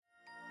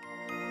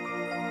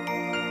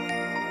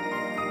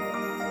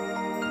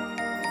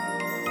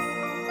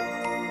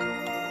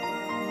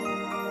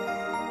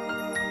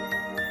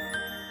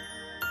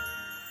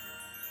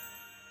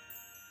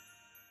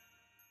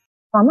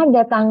Selamat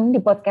datang di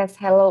podcast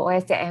Hello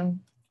OSCM.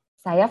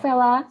 Saya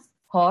Vela,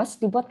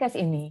 host di podcast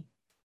ini.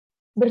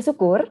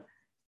 Bersyukur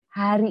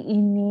hari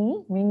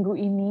ini, minggu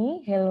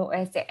ini, Hello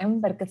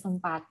OSCM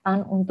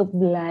berkesempatan untuk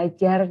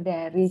belajar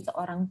dari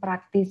seorang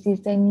praktisi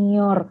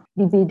senior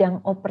di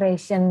bidang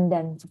operation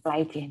dan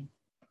supply chain.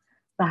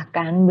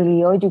 Bahkan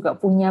beliau juga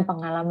punya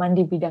pengalaman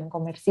di bidang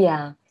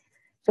komersial.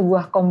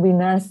 Sebuah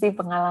kombinasi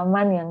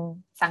pengalaman yang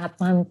sangat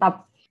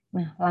mantap.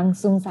 Nah,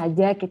 langsung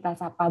saja kita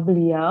sapa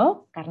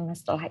beliau, karena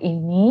setelah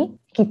ini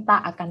kita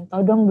akan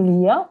todong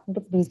beliau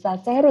untuk bisa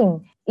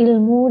sharing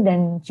ilmu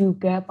dan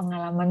juga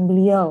pengalaman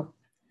beliau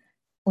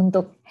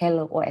untuk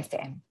Hello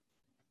OSCM.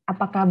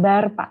 Apa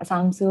kabar Pak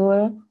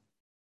Samsul?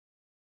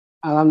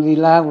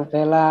 Alhamdulillah Bu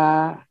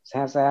Vela,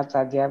 sehat-sehat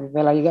saja. Bu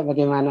Vela juga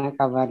bagaimana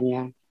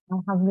kabarnya?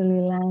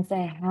 Alhamdulillah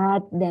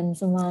sehat dan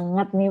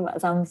semangat nih Pak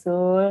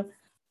Samsul.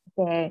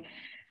 Oke.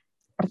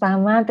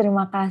 Pertama,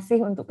 terima kasih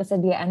untuk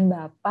kesediaan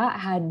Bapak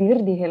hadir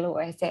di Hello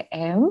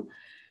OSCM.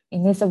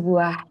 Ini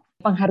sebuah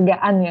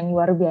penghargaan yang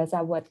luar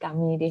biasa buat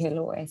kami di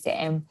Hello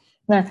OSCM.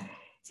 Nah,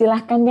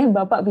 silahkan deh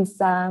Bapak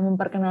bisa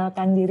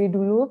memperkenalkan diri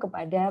dulu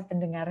kepada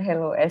pendengar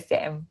Hello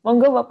OSCM.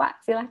 Monggo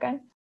Bapak,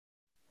 silahkan.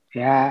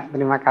 Ya,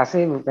 terima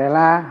kasih Bu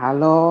Vela.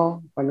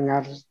 Halo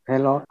pendengar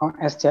Hello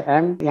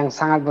SCM yang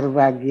sangat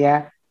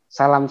berbahagia.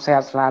 Salam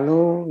sehat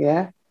selalu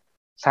ya.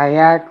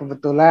 Saya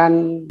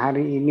kebetulan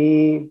hari ini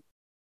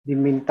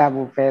diminta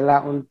Bu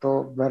Vela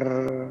untuk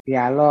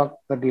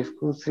berdialog,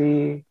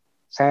 berdiskusi,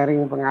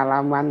 sharing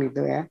pengalaman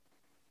gitu ya.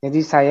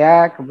 Jadi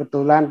saya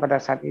kebetulan pada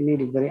saat ini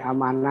diberi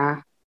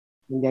amanah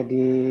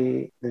menjadi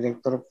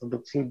direktur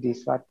produksi di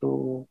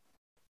suatu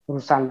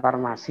perusahaan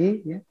farmasi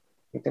ya,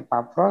 PT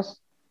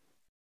Papros.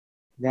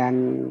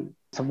 Dan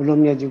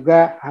sebelumnya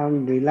juga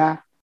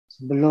alhamdulillah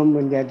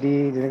sebelum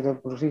menjadi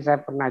direktur produksi saya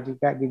pernah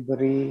juga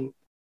diberi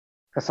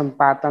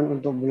kesempatan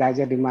untuk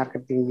belajar di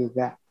marketing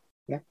juga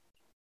ya.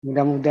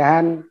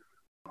 Mudah-mudahan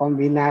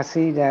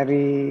kombinasi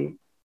dari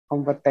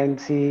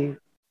kompetensi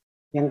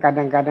yang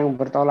kadang-kadang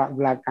bertolak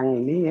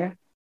belakang ini ya,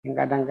 yang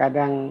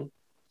kadang-kadang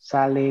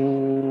saling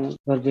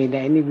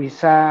berbeda ini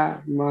bisa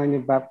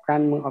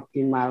menyebabkan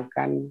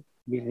mengoptimalkan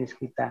bisnis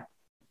kita.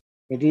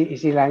 Jadi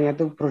istilahnya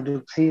itu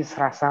produksi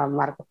serasa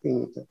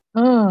marketing itu.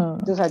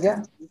 Itu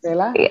saja,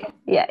 Bella.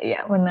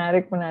 Iya,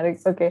 menarik.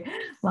 Oke,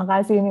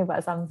 makasih nih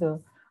Pak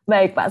Samsul.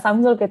 Baik, Pak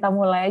Samsul, kita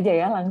mulai aja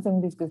ya langsung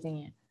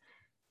diskusinya.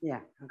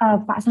 Ya.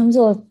 Pak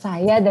Samsul,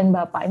 saya dan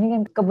Bapak ini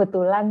kan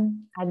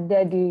kebetulan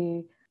ada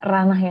di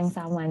ranah yang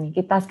sama nih.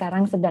 Kita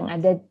sekarang sedang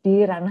ada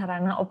di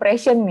ranah-ranah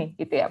operation nih,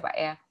 gitu ya Pak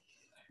ya.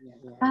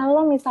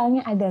 Kalau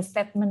misalnya ada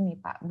statement nih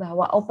Pak,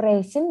 bahwa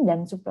operation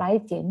dan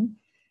supply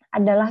chain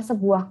adalah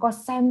sebuah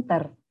cost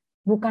center,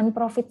 bukan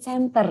profit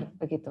center,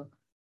 begitu.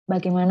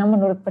 Bagaimana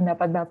menurut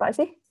pendapat Bapak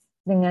sih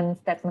dengan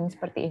statement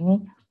seperti ini?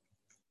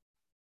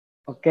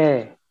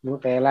 Oke, Bu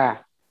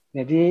Tela.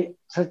 Jadi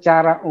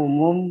secara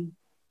umum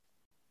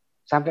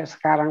sampai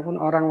sekarang pun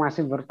orang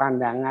masih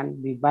berpandangan,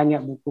 di banyak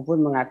buku pun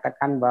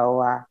mengatakan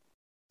bahwa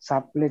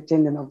supply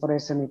chain dan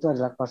operation itu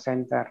adalah cost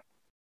center.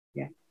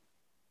 Ya.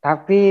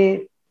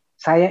 Tapi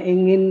saya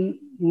ingin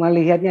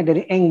melihatnya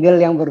dari angle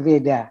yang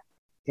berbeda.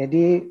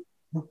 Jadi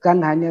bukan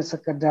hanya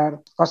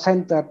sekedar cost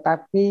center,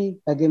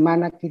 tapi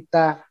bagaimana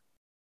kita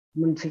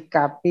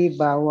mensikapi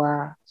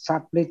bahwa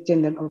supply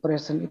chain dan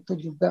operation itu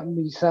juga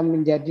bisa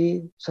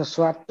menjadi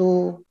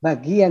sesuatu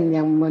bagian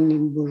yang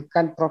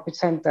menimbulkan profit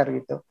center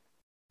gitu.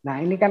 Nah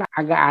ini kan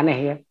agak aneh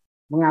ya.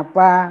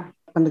 Mengapa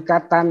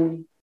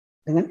pendekatan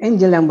dengan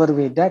angel yang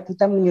berbeda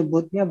kita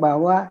menyebutnya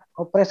bahwa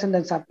operation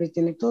dan supply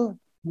chain itu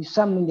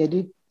bisa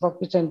menjadi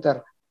profit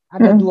center.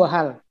 Ada dua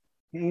hal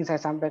yang ingin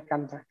saya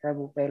sampaikan ke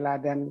Bu Pela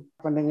dan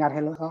pendengar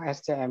Hello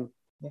SCM.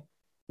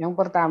 Yang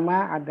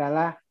pertama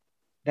adalah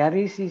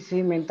dari sisi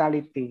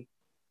mentality.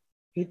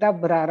 Kita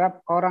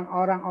berharap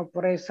orang-orang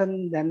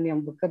operation dan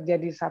yang bekerja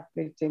di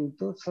supply chain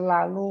itu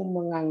selalu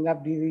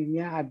menganggap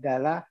dirinya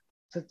adalah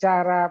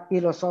secara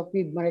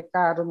filosofi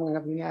mereka harus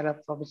menganggap dirinya adalah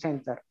profit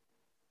center.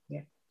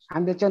 Ya.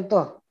 Ambil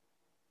contoh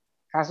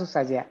kasus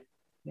saja.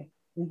 Ya.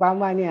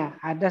 Umpamanya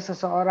ada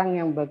seseorang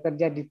yang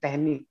bekerja di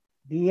teknik,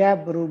 dia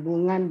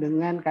berhubungan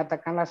dengan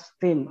katakanlah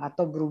steam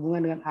atau berhubungan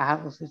dengan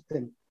hal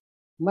sistem.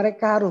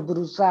 Mereka harus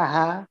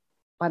berusaha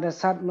pada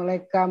saat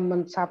mereka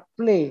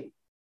mensuplai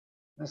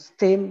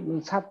steam,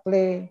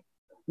 mensuplai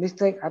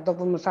listrik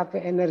ataupun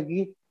mensuplai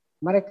energi,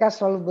 mereka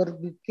selalu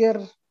berpikir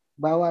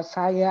bahwa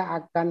saya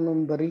akan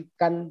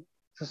memberikan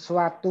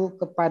sesuatu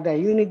kepada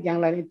unit yang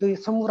lain itu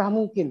semurah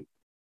mungkin,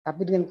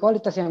 tapi dengan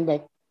kualitas yang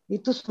baik.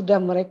 Itu sudah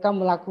mereka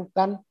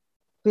melakukan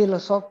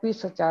filosofi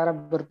secara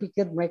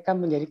berpikir mereka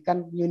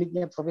menjadikan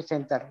unitnya profit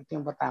center. Itu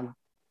yang pertama.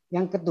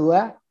 Yang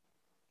kedua,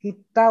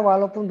 kita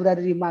walaupun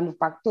berada di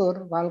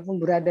manufaktur,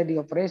 walaupun berada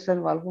di operation,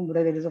 walaupun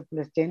berada di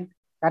supply chain,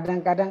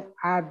 kadang-kadang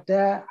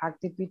ada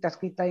aktivitas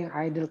kita yang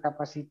idle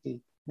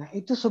capacity. Nah,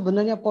 itu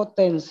sebenarnya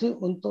potensi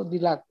untuk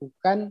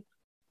dilakukan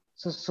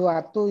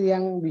sesuatu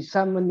yang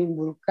bisa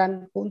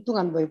menimbulkan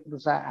keuntungan bagi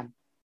perusahaan.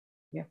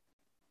 Ya.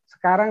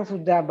 Sekarang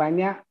sudah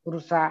banyak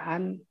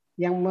perusahaan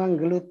yang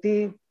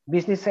menggeluti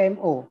bisnis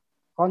CMO.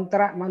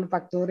 kontrak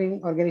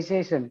manufacturing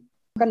organization.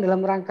 Kan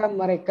dalam rangka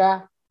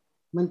mereka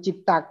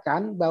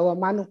menciptakan bahwa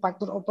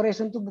manufaktur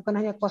operation itu bukan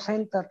hanya cost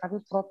center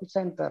tapi profit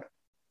center.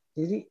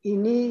 Jadi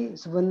ini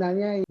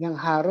sebenarnya yang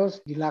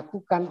harus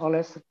dilakukan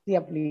oleh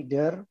setiap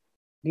leader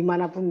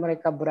dimanapun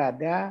mereka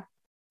berada,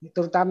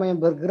 terutama yang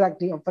bergerak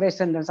di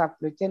operation dan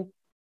supply chain,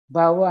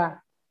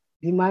 bahwa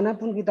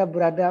dimanapun kita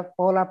berada,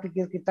 pola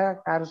pikir kita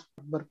harus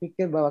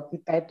berpikir bahwa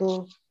kita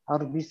itu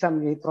harus bisa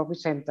menjadi profit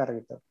center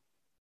gitu.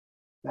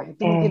 Nah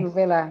itu mungkin Bu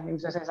Vela yang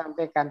bisa saya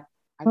sampaikan,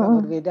 agak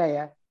berbeda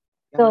ya.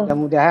 Yang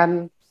mudah-mudahan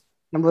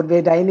yang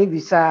berbeda ini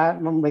bisa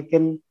membuat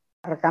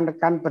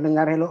rekan-rekan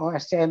pendengar Hello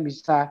OSCM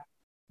bisa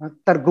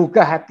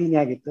tergugah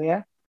hatinya gitu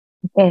ya.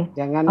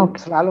 Jangan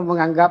selalu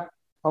menganggap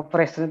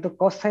operation itu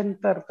cost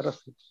center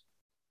terus.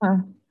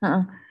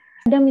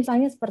 Ada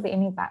misalnya seperti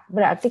ini Pak,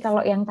 berarti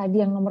kalau yang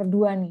tadi yang nomor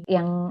 2 nih,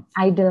 yang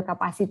idle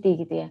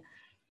capacity gitu ya.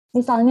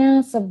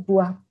 Misalnya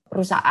sebuah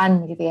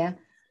perusahaan gitu ya,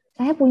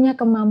 saya punya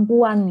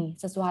kemampuan nih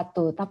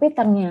sesuatu, tapi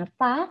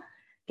ternyata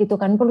gitu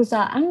kan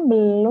perusahaan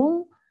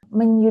belum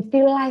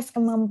menutilize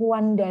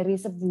kemampuan dari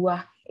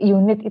sebuah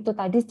unit itu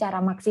tadi secara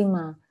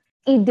maksimal.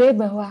 Ide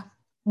bahwa,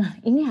 nah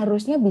ini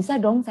harusnya bisa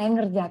dong saya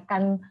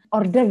ngerjakan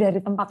order dari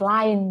tempat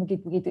lain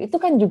begitu-begitu.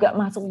 Itu kan juga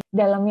masuk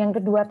dalam yang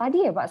kedua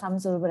tadi ya Pak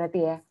Samsul berarti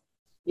ya?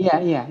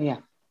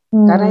 Iya.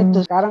 Karena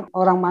itu sekarang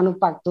orang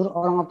manufaktur,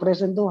 orang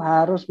operation itu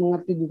harus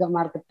mengerti juga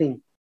marketing.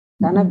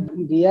 Karena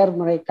biar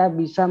mereka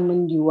bisa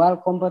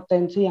menjual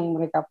kompetensi yang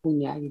mereka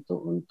punya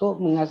gitu untuk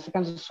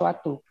menghasilkan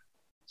sesuatu.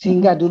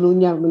 Sehingga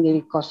dulunya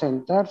menjadi cost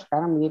center,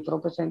 sekarang menjadi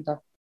profit center.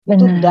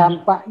 Itu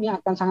dampaknya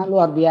akan sangat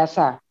luar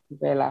biasa,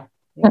 Bella.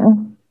 Ya.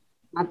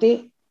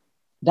 Nanti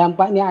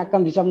dampaknya akan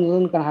bisa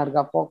menurunkan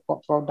harga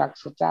pokok produk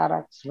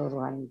secara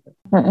keseluruhan. Gitu.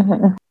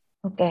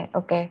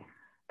 Oke.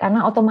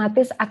 Karena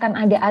otomatis akan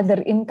ada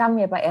other income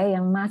ya Pak ya,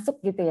 yang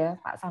masuk gitu ya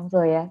Pak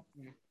Samsul ya.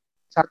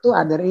 Satu,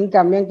 other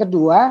income. Yang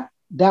kedua,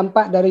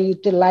 dampak dari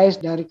utilize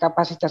dari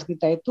kapasitas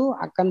kita itu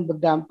akan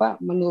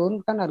berdampak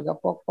menurunkan harga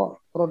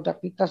pokok produk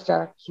kita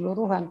secara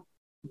keseluruhan,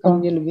 akan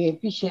menjadi lebih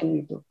efisien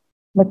gitu.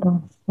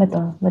 Betul.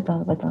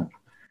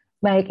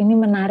 Baik, ini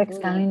menarik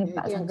sekali nih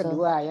Pak Samsul. Yang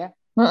kedua ya.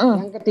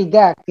 Yang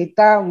ketiga,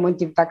 kita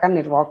menciptakan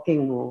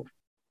networking, Bu.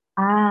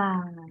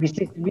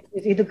 Bisnis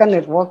itu kan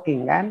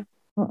networking kan?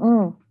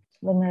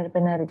 Benar.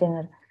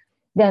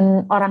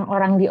 Dan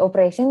orang-orang di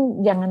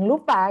operation jangan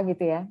lupa gitu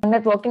ya.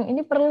 Networking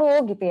ini perlu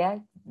gitu ya.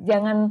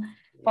 Jangan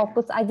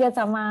fokus aja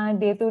sama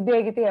day to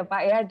day gitu ya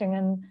Pak ya,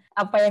 dengan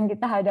apa yang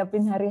kita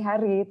hadapin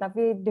hari-hari,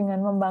 tapi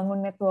dengan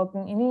membangun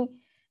networking ini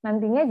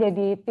nantinya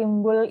jadi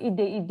timbul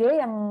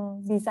ide-ide yang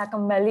bisa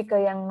kembali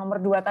ke yang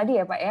nomor 2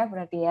 tadi ya Pak ya,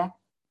 berarti ya.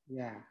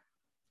 Ya.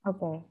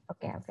 Oke.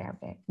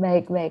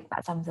 Baik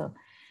Pak Samsul.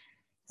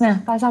 Nah,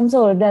 Pak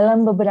Samsul,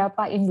 dalam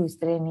beberapa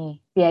industri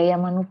nih,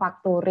 biaya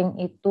manufacturing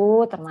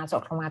itu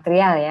termasuk raw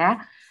material ya,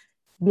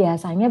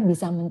 biasanya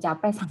bisa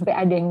mencapai sampai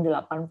ada yang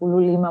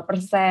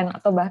 85%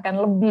 atau bahkan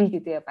lebih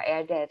gitu ya Pak ya,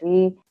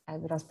 dari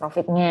gross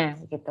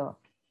profit-nya gitu.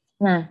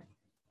 Nah,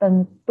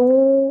 tentu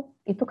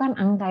itu kan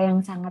angka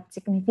yang sangat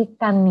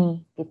signifikan nih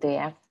gitu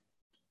ya.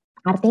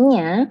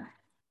 Artinya,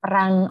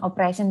 peran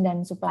operation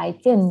dan supply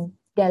chain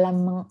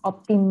dalam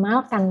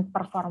mengoptimalkan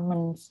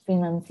performance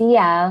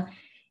finansial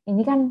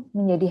ini kan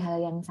menjadi hal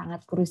yang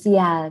sangat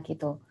krusial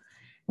gitu.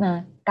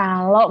 Nah,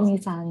 kalau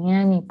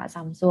misalnya nih Pak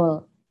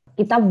Samsul,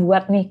 kita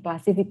buat nih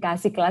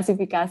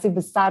klasifikasi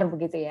besar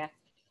begitu ya.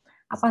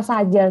 Apa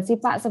saja sih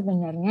Pak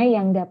sebenarnya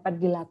yang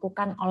dapat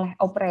dilakukan oleh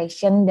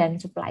operation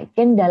dan supply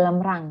chain dalam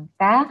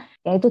rangka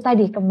yaitu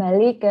tadi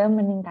kembali ke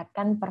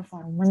meningkatkan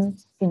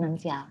performance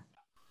finansial?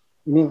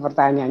 Ini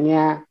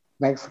pertanyaannya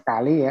baik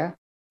sekali ya.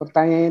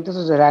 Pertanyaan itu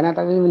sederhana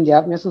tapi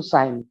menjawabnya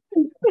susah ini.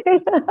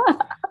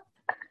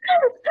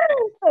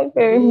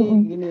 Jadi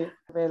gini,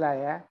 Bella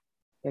ya.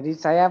 Jadi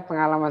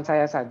pengalaman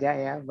saya saja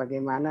ya,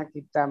 bagaimana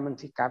kita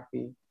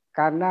mensikapi.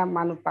 Karena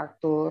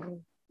manufaktur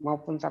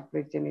maupun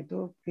supply chain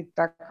itu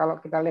kalau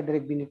kita lihat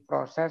dari bisnis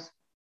proses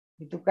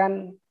itu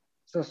kan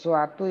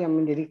sesuatu yang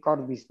menjadi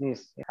core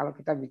bisnis. Ya, kalau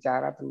kita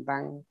bicara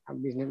tentang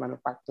bisnis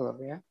manufaktur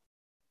ya.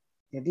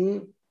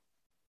 Jadi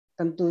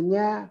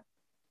tentunya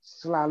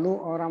selalu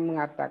orang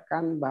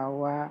mengatakan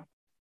bahwa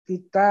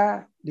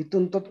kita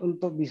dituntut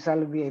untuk bisa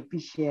lebih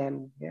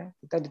efisien, ya.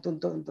 Kita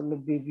dituntut untuk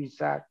lebih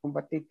bisa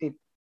kompetitif.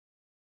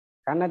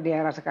 Karena di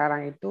era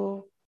sekarang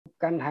itu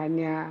bukan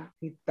hanya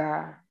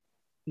kita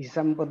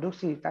bisa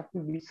memproduksi, tapi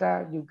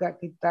bisa juga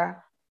kita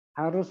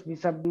harus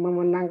bisa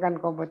memenangkan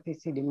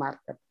kompetisi di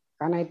market.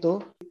 Karena itu,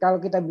 kalau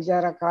kita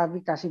bicara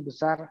klasifikasi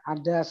besar,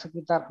 ada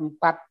sekitar 4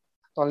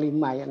 atau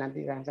 5 ya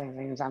nanti yang saya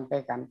ingin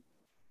sampaikan.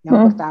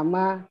 Yang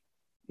pertama,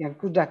 yang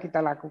sudah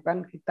kita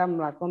lakukan, kita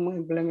melakukan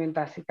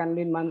mengimplementasikan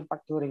lean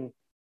manufacturing.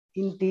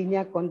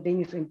 Intinya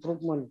continuous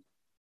improvement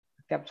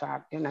setiap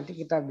saatnya. Nanti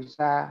kita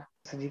bisa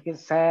sedikit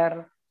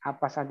share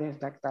apa saja yang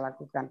sudah kita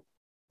lakukan.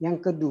 Yang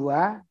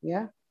kedua,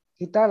 ya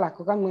kita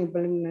lakukan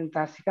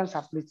mengimplementasikan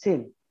supply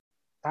chain.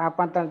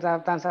 Tahapan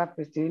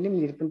supply chain ini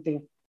menjadi penting.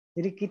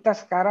 Jadi kita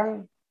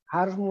sekarang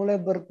harus mulai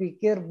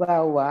berpikir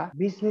bahwa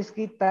bisnis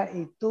kita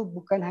itu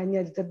bukan hanya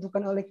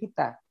ditentukan oleh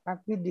kita,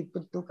 tapi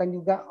ditentukan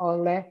juga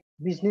oleh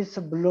bisnis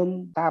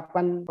sebelum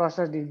tahapan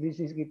proses di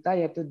bisnis kita,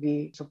 yaitu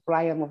di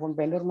supplier maupun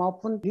vendor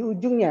maupun di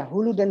ujungnya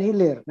hulu dan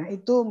hilir. Nah,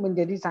 itu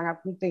menjadi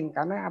sangat penting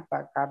karena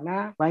apa?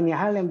 Karena banyak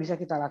hal yang bisa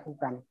kita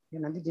lakukan.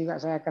 Ya, nanti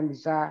juga saya akan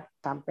bisa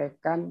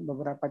sampaikan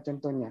beberapa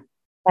contohnya.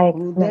 Baik,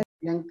 Kemudian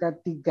baik. yang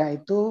ketiga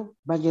itu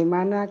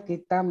bagaimana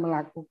kita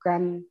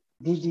melakukan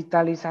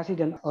digitalisasi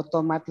dan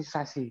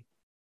otomatisasi.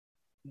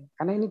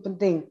 Karena ini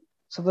penting.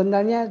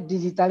 Sebenarnya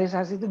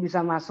digitalisasi itu bisa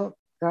masuk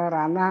ke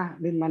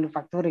ranah lean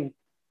manufacturing.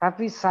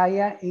 Tapi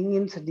saya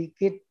ingin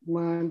sedikit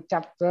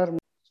menchapter,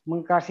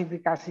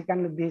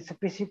 mengklasifikasikan lebih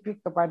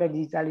spesifik kepada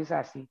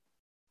digitalisasi.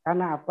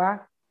 Karena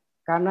apa?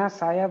 Karena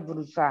saya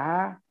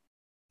berusaha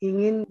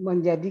ingin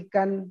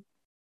menjadikan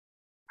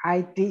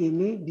IT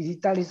ini,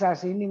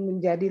 digitalisasi ini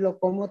menjadi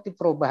lokomotif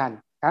perubahan.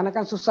 Karena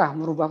kan susah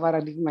merubah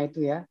paradigma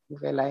itu ya, Bu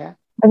Vela ya.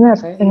 Benar,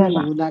 Saya benar,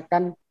 ingin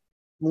Pak.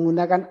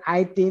 menggunakan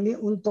IT ini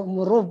untuk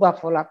merubah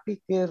pola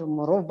pikir,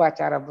 merubah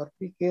cara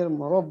berpikir,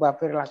 merubah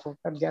perilaku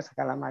kerja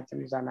segala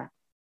macam di sana.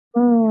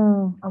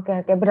 Oke,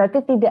 oke. Berarti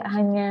tidak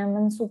hanya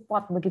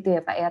mensupport begitu ya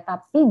Pak ya,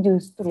 tapi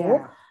justru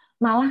Ya,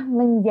 malah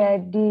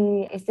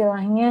menjadi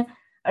istilahnya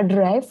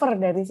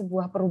driver dari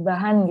sebuah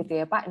perubahan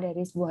gitu ya Pak,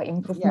 dari sebuah ya,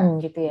 improvement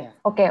gitu ya.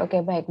 ya, Oke,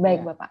 oke, baik,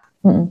 baik ya, Bapak.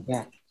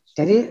 ya.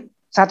 Jadi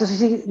satu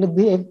sisi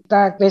lebih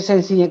kita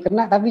esensinya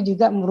kena, tapi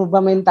juga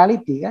merubah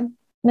mentality kan?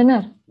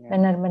 Benar, Ya,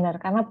 benar, benar.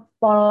 Karena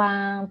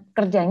pola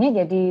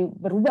kerjanya jadi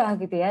berubah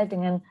gitu ya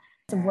dengan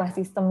sebuah ya,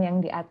 sistem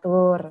yang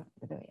diatur.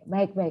 Gitu ya.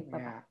 Baik, baik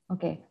Bapak. ya.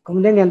 Oke.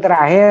 Kemudian yang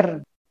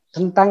terakhir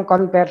tentang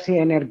konversi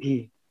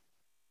energi.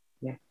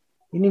 Ya.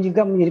 Ini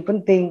juga menjadi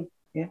penting,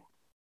 ya,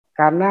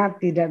 karena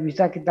tidak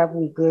bisa kita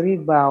pungkiri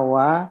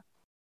bahwa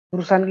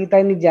perusahaan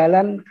kita ini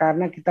jalan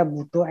karena kita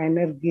butuh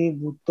energi,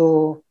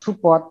 butuh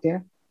support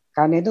ya.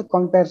 Karena itu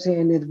konversi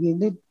energi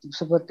ini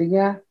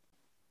sepertinya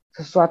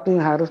sesuatu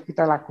yang harus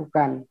kita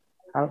lakukan.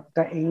 Kalau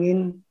kita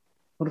ingin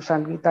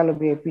perusahaan kita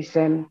lebih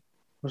efisien,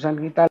 perusahaan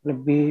kita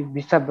lebih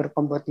bisa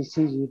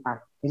berkompetisi.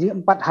 Jadi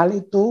 4 hal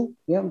itu,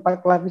 ya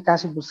 4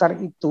 klasifikasi besar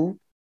itu,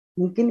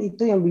 mungkin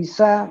itu yang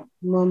bisa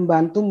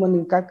membantu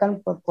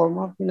meningkatkan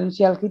performa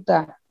finansial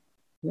kita.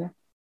 Ya.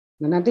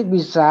 Nah, nanti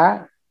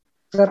bisa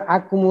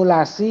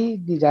terakumulasi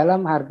di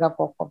dalam harga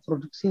pokok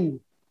produksi.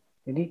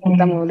 Jadi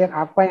kita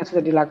melihat apa yang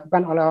sudah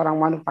dilakukan oleh orang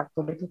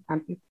manufaktur itu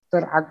nanti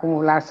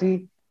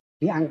terakumulasi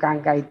di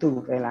angka-angka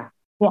itu, Bella.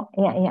 Ya,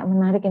 ya, ya,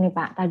 menarik ini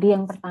Pak. Tadi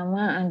yang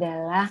pertama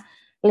adalah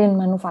lean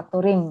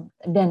manufacturing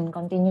dan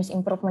continuous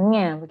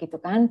improvement-nya,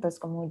 begitu kan? Terus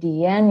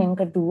kemudian yang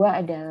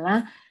kedua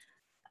adalah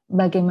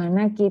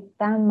bagaimana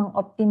kita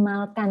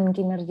mengoptimalkan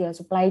kinerja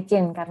supply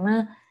chain,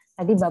 karena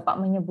tadi Bapak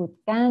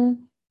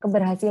menyebutkan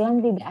keberhasilan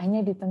tidak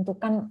hanya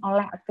ditentukan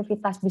oleh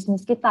aktivitas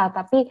bisnis kita,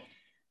 tapi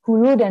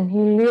hulu dan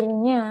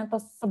hilirnya atau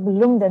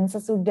sebelum dan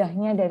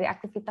sesudahnya dari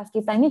aktivitas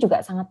kita ini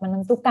juga sangat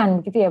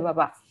menentukan, gitu ya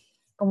Bapak.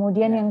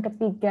 Kemudian yang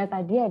ketiga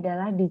tadi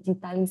adalah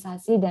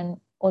digitalisasi dan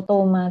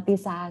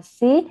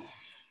otomatisasi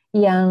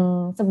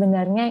yang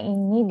sebenarnya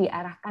ini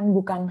diarahkan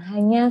bukan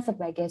hanya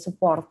sebagai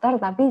supporter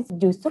tapi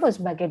justru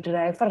sebagai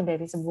driver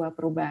dari sebuah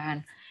perubahan.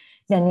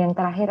 Dan yang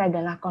terakhir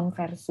adalah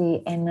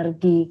konversi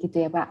energi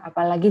gitu ya Pak.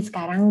 Apalagi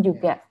sekarang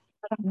juga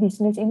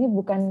bisnis ini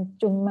bukan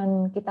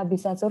cuman kita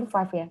bisa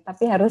survive ya,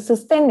 tapi harus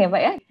sustain ya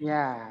Pak ya.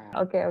 Ya.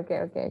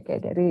 Oke.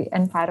 Dari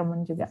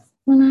environment juga.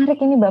 Menarik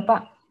ini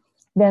Bapak.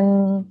 Dan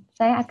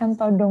saya akan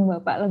todong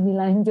Bapak lebih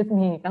lanjut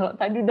nih. Kalau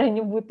tadi udah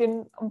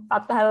nyebutin 4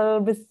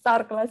 hal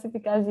besar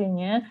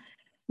klasifikasinya,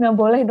 nah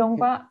boleh dong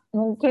Pak,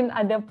 mungkin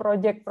ada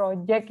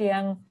proyek-proyek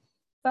yang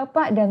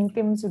Bapak dan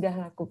tim sudah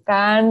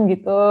lakukan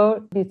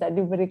gitu, bisa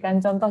diberikan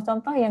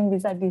contoh-contoh yang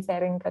bisa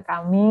di-sharing ke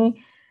kami,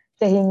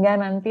 sehingga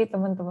nanti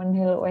teman-teman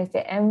Hello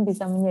USCM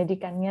bisa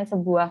menjadikannya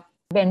sebuah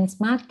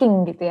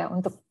benchmarking gitu ya,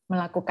 untuk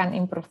melakukan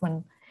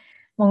improvement.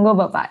 Monggo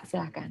Bapak,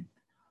 silakan.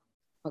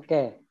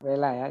 Oke,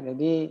 Bella ya.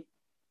 Jadi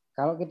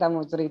kalau kita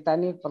mau cerita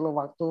ini perlu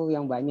waktu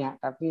yang banyak,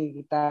 tapi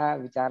kita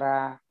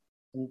bicara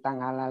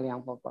tentang hal-hal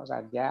yang pokok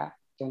saja,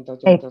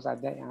 contoh-contoh Baik,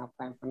 saja yang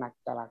apa yang pernah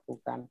kita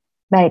lakukan.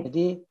 baik.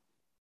 Jadi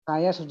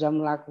saya sudah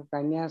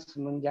melakukannya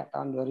semenjak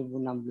tahun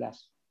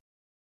 2016.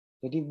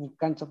 Jadi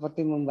bukan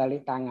seperti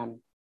membalik tangan.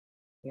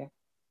 Ya.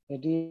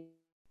 Jadi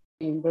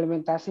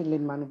implementasi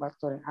lean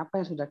manufacturing,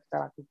 apa yang sudah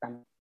kita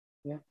lakukan?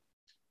 Ya.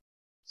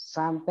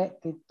 Sampai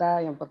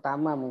kita yang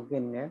pertama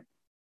mungkin ya,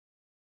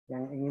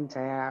 yang ingin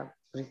saya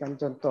berikan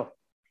contoh.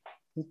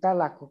 Kita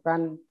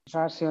lakukan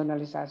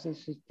rasionalisasi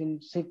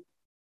sistem shift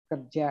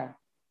kerja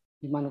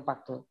di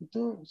manufaktur.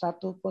 Itu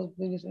satu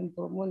continuous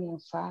improvement yang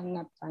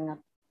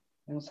sangat-sangat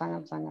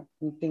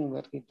penting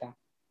buat kita.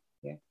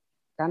 Ya.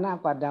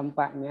 Karena apa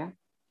dampaknya?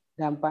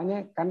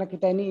 Dampaknya karena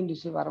kita ini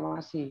industri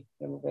farmasi,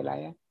 ya Bu Bella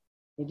ya.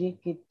 Jadi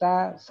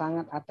kita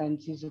sangat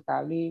atensi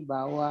sekali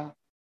bahwa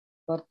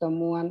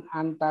pertemuan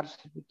antar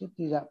shift itu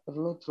tidak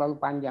perlu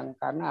terlalu panjang.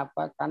 Karena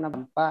apa? Karena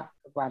dampak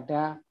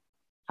kepada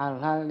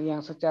hal-hal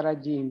yang secara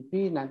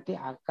GMP nanti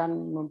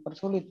akan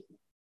mempersulit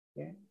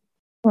ya,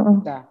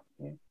 kita.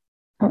 Ya.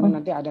 Karena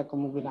nanti ada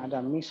kemungkinan ada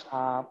mix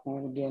up,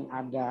 kemudian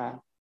ada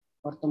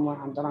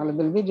pertemuan antara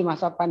lebih-lebih di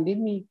masa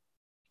pandemi.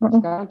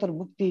 Sekarang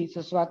terbukti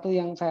sesuatu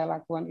yang saya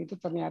lakukan itu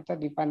ternyata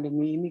di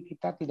pandemi ini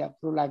kita tidak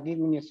perlu lagi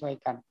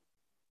menyesuaikan.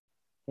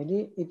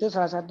 Jadi itu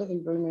salah satu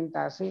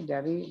implementasi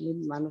dari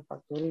lean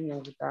manufacturing yang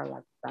kita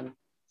lakukan.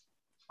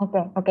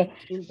 Oke.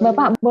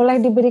 Bapak boleh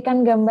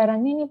diberikan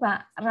gambarannya nih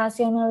Pak,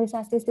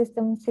 rasionalisasi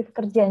sistem shift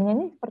kerjanya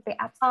ini seperti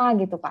apa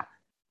gitu Pak?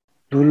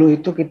 Dulu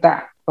itu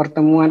kita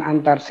pertemuan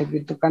antar shift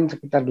itu kan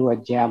sekitar 2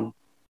 jam.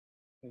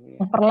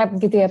 Overlap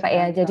gitu ya Pak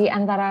ya, jadi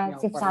antara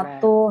shift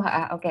 1,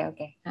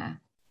 oke.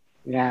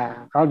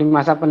 Ya, kalau di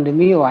masa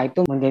pandemi, wah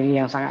itu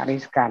menjadi yang sangat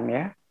riskan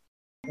ya.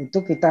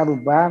 Itu kita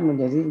rubah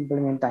menjadi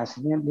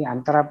implementasinya di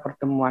antara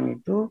pertemuan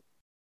itu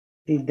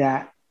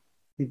tidak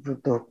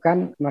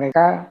dibutuhkan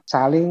mereka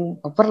saling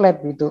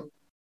overlap gitu.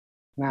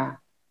 Nah,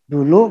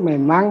 dulu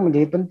memang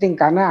menjadi penting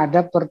karena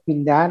ada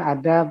perpindahan,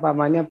 ada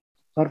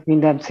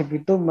perpindahan shift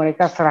itu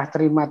mereka serah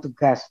terima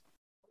tugas.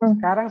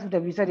 Sekarang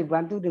sudah bisa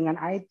dibantu dengan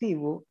IT,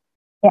 Bu,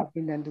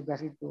 perpindahan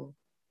tugas itu.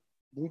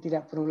 Jadi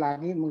tidak perlu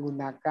lagi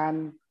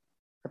menggunakan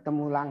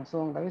ketemu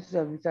langsung, tapi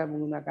sudah bisa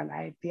menggunakan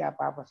IT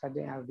apa-apa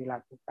saja yang harus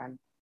dilakukan.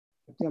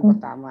 Itu yang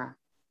pertama.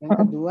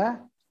 Yang kedua,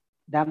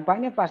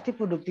 dampaknya pasti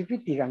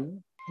productivity kan.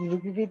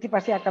 Productivity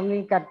pasti akan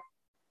meningkat.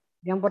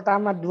 Yang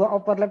pertama, 2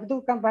 overlap itu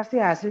kan pasti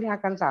hasilnya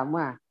akan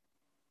sama.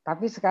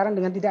 Tapi sekarang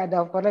dengan tidak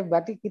ada overlap,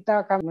 berarti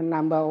kita akan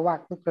menambah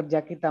waktu kerja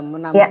kita,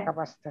 menambah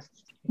kapasitas.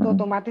 Itu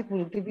otomatis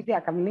productivity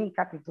akan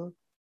meningkat itu.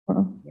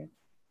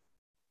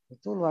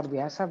 Itu luar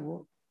biasa,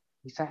 Bu.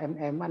 Bisa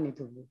MM-an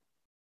itu, Bu.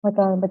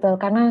 Betul.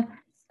 Karena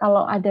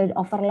kalau ada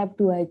overlap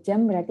 2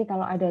 jam, berarti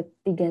kalau ada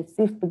 3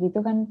 shift begitu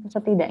kan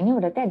setidaknya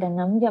berarti ada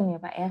 6 jam ya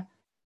Pak ya?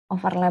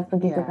 Overlap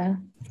begitu kan?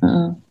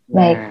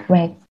 Baik.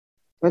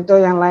 Contoh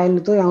yang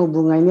lain itu yang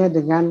hubungannya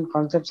dengan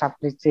konsep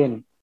supply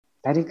chain.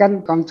 Tadi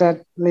kan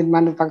konsep lean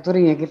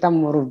manufacturing ya, kita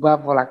merubah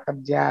pola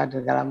kerja dan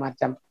segala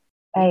macam.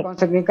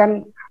 Konsep ini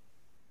kan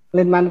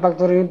lean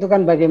manufacturing itu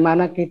kan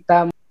bagaimana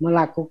kita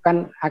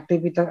melakukan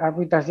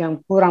aktivitas-aktivitas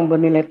yang kurang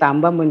bernilai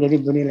tambah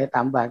menjadi bernilai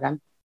tambah kan.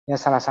 Ya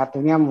salah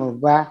satunya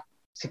merubah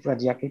shift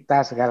kerja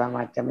kita segala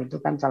macam,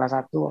 itu kan salah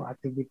satu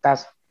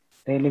aktivitas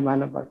dari lean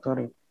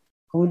manufacturing.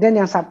 Kemudian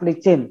yang supply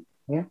chain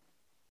ya.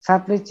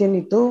 Supply chain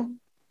itu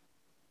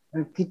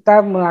kita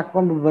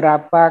melakukan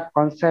beberapa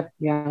konsep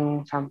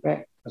yang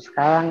sampai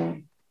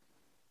sekarang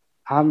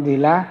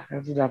alhamdulillah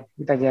sudah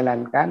kita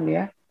jalankan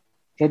ya.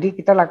 Jadi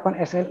kita lakukan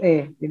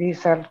SLA, jadi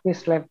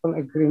Service Level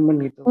Agreement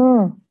gitu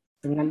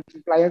dengan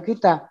supplier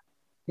kita.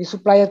 Di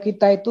supplier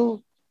kita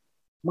itu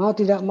mau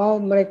tidak mau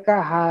mereka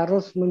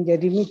harus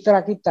menjadi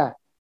mitra kita,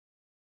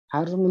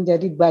 harus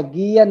menjadi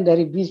bagian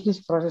dari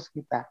bisnis proses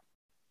kita.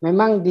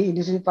 Memang di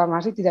industri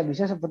farmasi tidak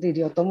bisa seperti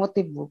di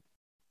otomotif, Bu.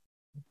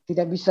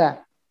 Tidak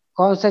bisa.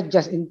 Konsep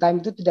just in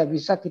time itu tidak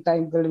bisa kita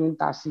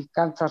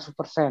implementasikan 100%.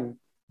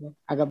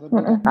 Agak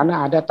berbeda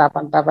karena ada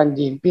tahapan-tahapan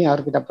GMP yang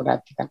harus kita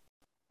perhatikan.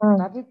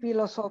 Tapi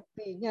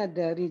filosofinya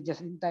dari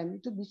just in time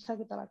itu bisa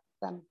kita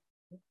lakukan.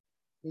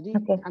 Jadi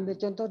ambil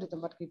contoh di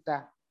tempat kita,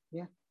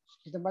 ya.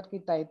 Di tempat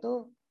kita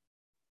itu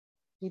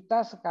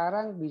kita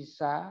sekarang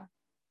bisa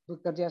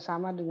bekerja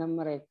sama dengan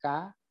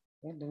mereka,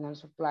 ya, dengan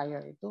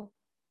supplier itu.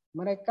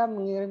 Mereka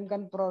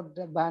mengirimkan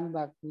produk bahan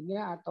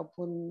bakunya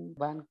ataupun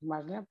bahan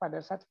kemasannya pada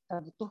saat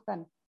kita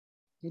butuhkan.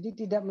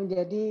 Jadi tidak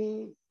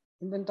menjadi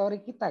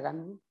inventory kita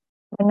kan.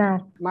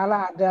 Benar.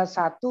 Malah ada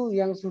satu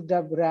yang sudah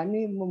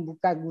berani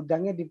membuka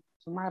gudangnya di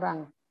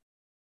Semarang.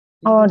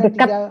 Jadi kita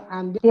dekat. tinggal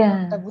ambil yang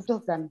kita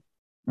butuhkan.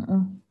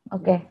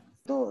 Oke.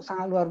 Itu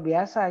sangat luar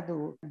biasa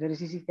itu. Dari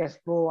sisi cash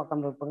flow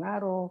akan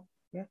berpengaruh.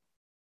 Ya.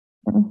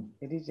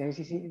 Jadi dari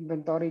sisi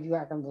inventory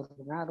juga akan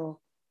berpengaruh.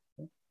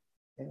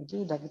 Dan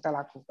itu sudah kita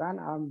lakukan,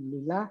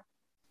 alhamdulillah.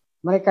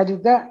 Mereka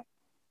juga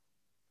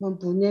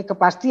mempunyai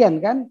kepastian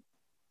kan,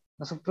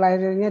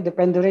 suppliernya,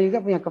 dependernya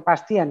juga punya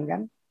kepastian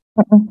kan.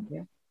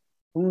 Ya.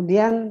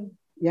 Kemudian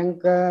yang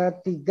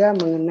ketiga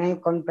mengenai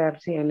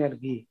konversi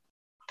energi.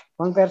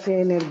 Konversi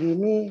energi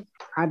ini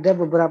ada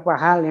beberapa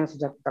hal yang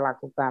sudah kita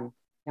lakukan.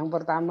 Yang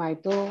pertama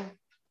itu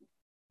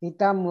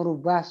kita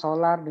merubah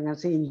solar dengan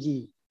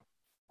CNG.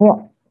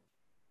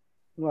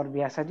 Luar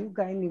biasa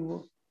juga ini,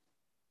 Bu.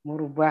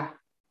 Merubah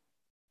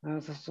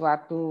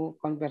sesuatu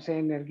konversi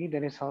energi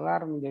dari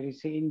solar menjadi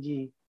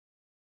CNG.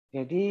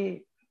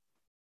 Jadi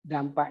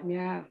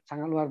dampaknya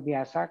sangat luar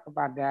biasa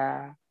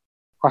kepada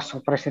cost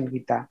operation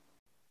kita.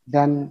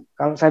 Dan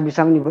kalau saya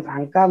bisa menyebut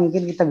angka,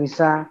 mungkin kita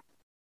bisa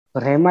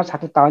berhemat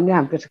 1 tahunnya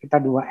hampir sekitar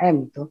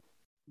 2M itu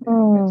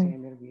konversi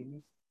energi ini.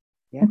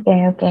 Ya.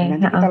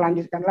 Nanti kita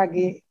lanjutkan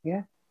lagi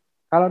ya.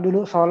 Kalau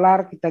dulu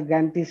solar kita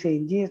ganti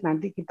CNG,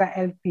 nanti kita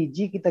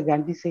LPG kita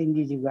ganti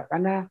CNG juga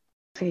karena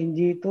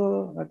CNG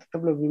itu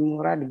tetap lebih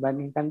murah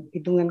dibandingkan,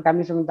 hitungan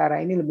kami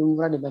sementara ini lebih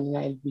murah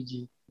dibandingkan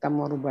LPG. Kita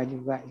mau rubah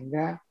juga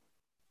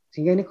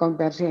sehingga ini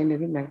konversi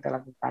energi yang kita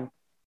lakukan.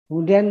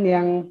 Kemudian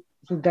yang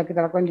sudah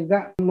kita lakukan juga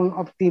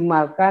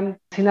mengoptimalkan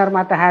sinar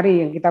matahari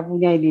yang kita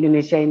punya di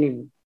Indonesia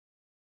ini.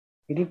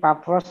 Jadi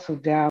Papros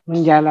sudah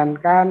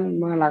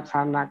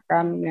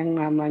melaksanakan yang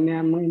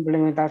namanya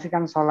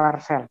mengimplementasikan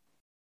solar cell.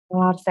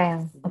 Solar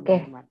cell.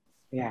 Oke.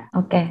 Ya.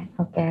 Oke.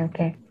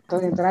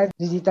 Terus yang terakhir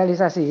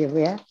digitalisasi ya,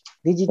 Bu ya. Ya.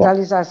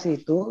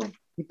 Digitalisasi itu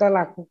kita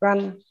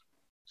lakukan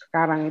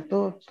sekarang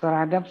itu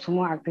terhadap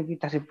semua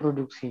aktivitas di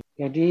produksi.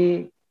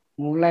 Jadi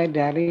mulai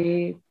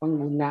dari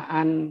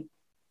penggunaan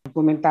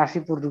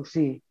dokumentasi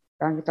produksi,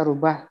 sekarang kita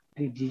rubah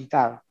di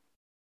digital.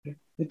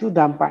 Itu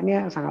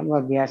dampaknya sangat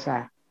luar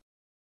biasa.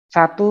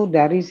 Satu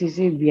dari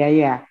sisi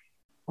biaya.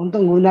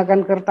 Untuk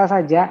menggunakan kertas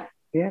saja,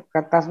 ya,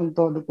 kertas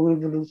untuk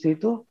dokumen produksi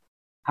itu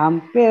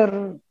hampir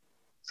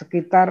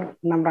sekitar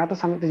 600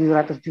 sampai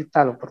 700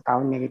 juta loh per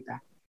tahunnya kita.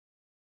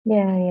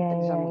 Ya. Kita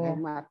bisa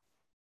menghemat.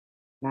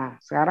 Nah,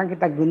 sekarang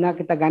kita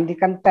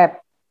gantikan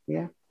tab,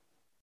 ya.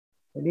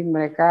 Jadi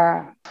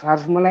mereka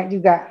harus melek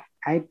juga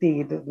IT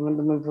gitu,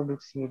 teman-teman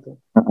produksi itu.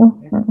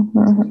 Ya.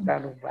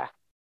 Kita rubah.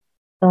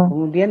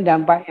 Kemudian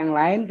dampak yang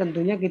lain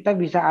tentunya kita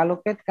bisa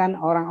aloketkan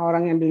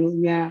orang-orang yang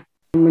dulunya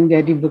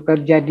menjadi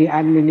bekerja di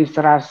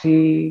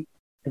administrasi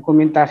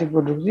dokumentasi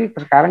produksi,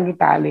 sekarang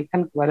kita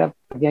alihkan kepada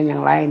pekerjaan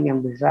yang lain yang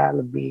bisa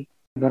lebih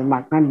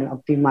bermakna dan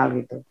optimal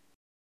gitu.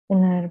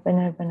 Benar.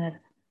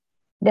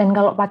 Dan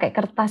kalau pakai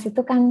kertas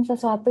itu kan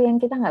sesuatu yang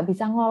kita nggak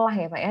bisa ngolah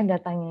ya Pak ya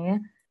datanya ya.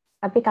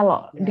 Tapi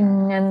kalau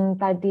dengan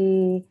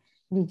tadi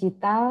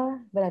digital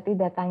berarti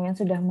datanya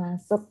sudah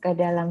masuk ke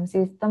dalam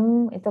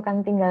sistem, itu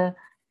kan tinggal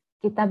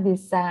kita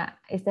bisa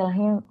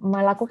istilahnya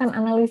melakukan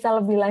analisa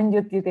lebih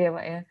lanjut gitu ya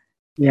Pak ya.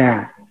 Ya.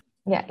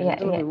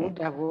 Itu lebih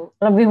mudah Bu.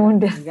 Lebih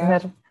mudah,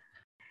 benar.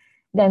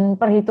 Dan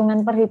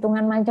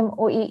perhitungan-perhitungan macam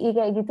OII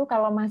kayak gitu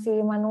kalau masih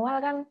manual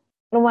kan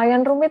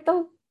lumayan rumit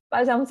tuh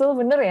Pak Syamsul,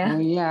 bener ya?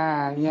 Oh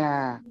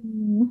iya.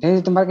 Jadi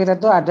di tempat kita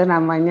tuh ada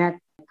namanya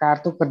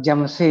kartu kerja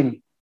mesin.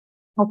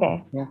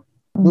 Oke. Ya.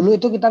 Dulu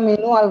itu kita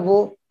manual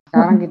Bu.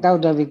 Sekarang kita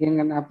udah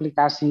bikinkan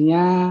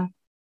aplikasinya,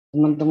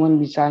 teman-teman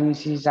bisa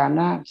ngisi di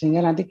sana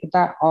sehingga nanti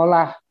kita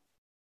olah.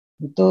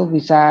 Itu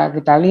bisa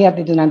kita lihat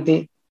itu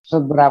nanti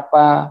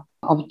seberapa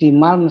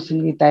optimal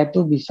mesin kita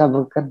itu bisa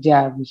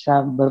bekerja,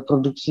 bisa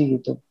berproduksi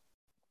gitu.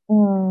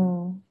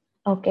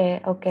 Oke.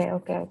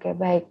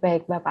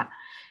 Baik Bapak.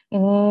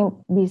 Ini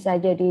bisa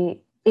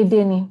jadi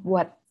ide nih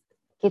buat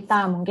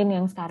kita mungkin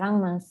yang sekarang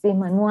masih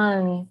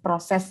manual nih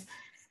proses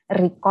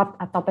record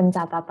atau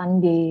pencatatan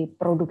di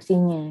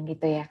produksinya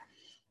gitu ya.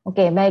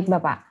 Oke, baik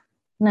Bapak.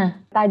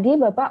 Nah, tadi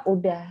Bapak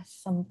udah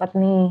sempat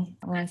nih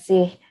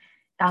ngasih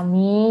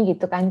kami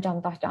gitu kan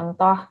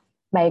contoh-contoh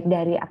baik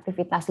dari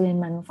aktivitas lean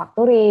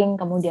manufacturing,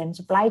 kemudian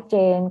supply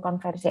chain,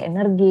 konversi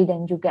energi,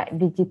 dan juga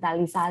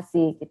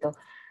digitalisasi gitu.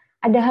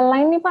 Ada hal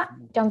lain nih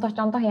Pak,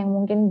 contoh-contoh yang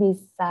mungkin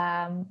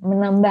bisa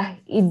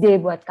menambah ide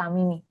buat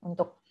kami nih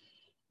untuk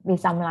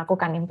bisa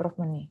melakukan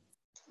improvement nih.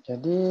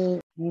 Jadi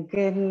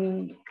mungkin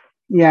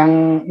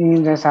yang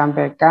ingin saya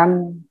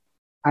sampaikan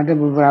ada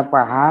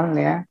beberapa hal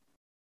ya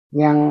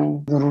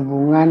yang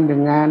berhubungan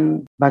dengan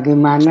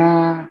bagaimana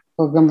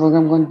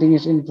program-program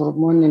continuous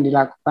improvement yang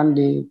dilakukan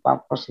di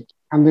Papos itu.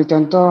 Ambil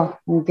contoh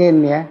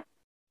mungkin ya,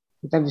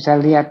 kita bisa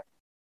lihat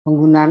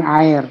penggunaan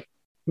air.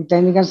 Kita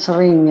ini kan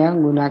sering ya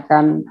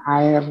menggunakan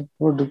air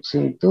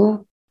produksi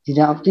itu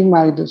tidak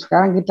optimal itu.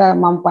 Sekarang kita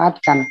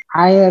manfaatkan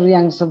air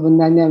yang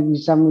sebenarnya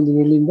bisa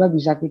menjadi limbah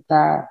bisa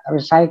kita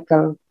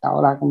recycle, kita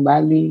olah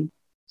kembali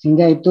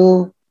sehingga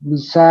itu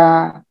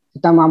bisa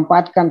kita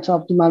manfaatkan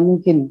seoptimal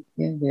mungkin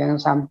ya. Jangan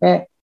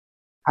sampai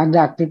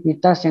ada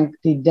aktivitas yang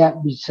tidak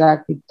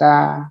bisa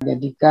kita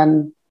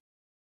jadikan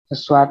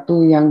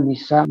sesuatu yang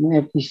bisa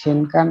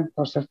mengefisienkan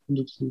proses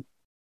produksi.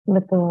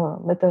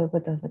 Betul.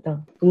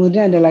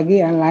 Kemudian ada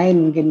lagi yang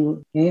lain mungkin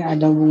ya,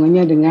 ada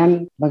hubungannya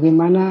dengan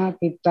bagaimana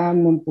kita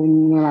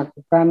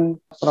melakukan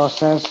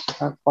proses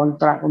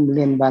kontrak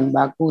pembelian bahan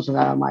baku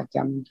segala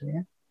macam gitu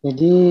ya.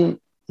 Jadi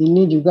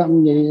ini juga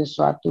menjadi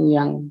sesuatu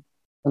yang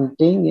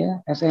penting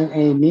ya,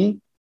 SLA ini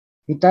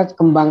kita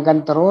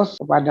kembangkan terus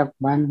kepada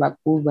bahan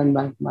baku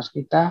kemas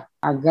kita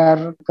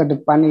agar ke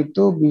depan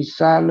itu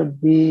bisa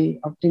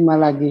lebih optimal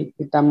lagi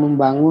kita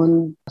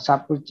membangun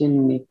supply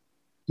chain ini.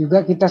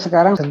 Juga kita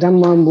sekarang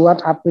sedang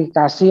membuat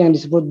aplikasi yang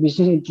disebut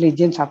Business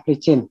Intelligence Supply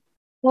Chain.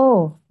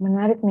 Oh,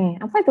 menarik nih.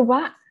 Apa itu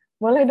Pak?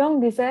 Boleh dong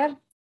di-share?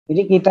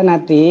 Jadi kita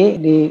nanti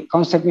di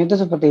konsepnya itu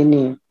seperti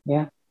ini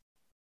ya.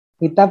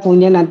 Kita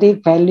punya nanti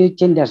value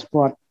chain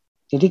dashboard.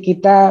 Jadi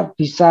kita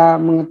bisa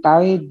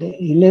mengetahui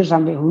hilir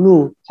sampai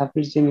hulu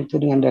supply chain itu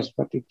dengan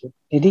dashboard itu.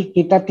 Jadi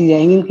kita tidak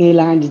ingin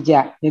kehilangan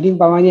jejak. Jadi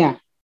umpamanya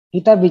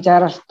kita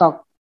bicara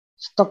stok.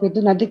 Stok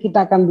itu nanti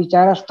kita akan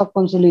bicara stok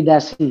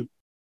konsolidasi.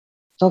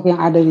 Stok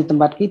yang ada di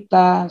tempat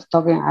kita,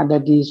 stok yang ada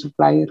di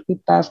supplier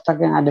kita,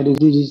 stok yang ada di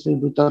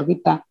distributor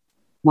kita,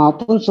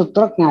 maupun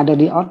stok yang ada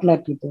di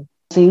outlet gitu.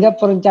 Sehingga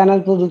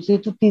perencanaan produksi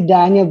itu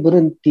tidak hanya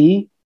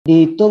berhenti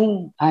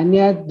dihitung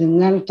hanya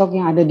dengan stok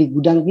yang ada di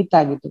gudang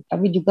kita gitu,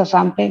 tapi juga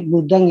sampai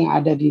gudang yang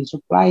ada di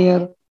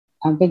supplier,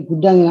 sampai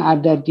gudang yang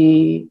ada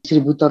di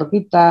distributor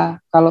kita,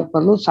 kalau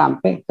perlu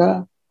sampai ke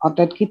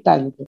outlet kita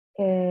gitu.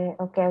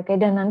 Oke.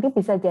 Dan nanti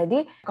bisa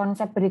jadi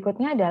konsep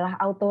berikutnya adalah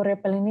auto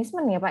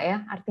replenishment ya Pak ya.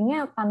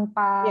 Artinya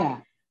tanpa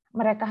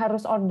mereka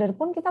harus order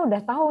pun kita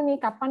udah tahu nih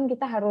kapan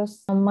kita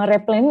harus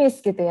mereplenish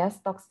gitu ya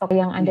stok-stok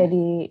yang ada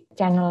di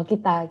channel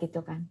kita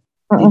gitu kan.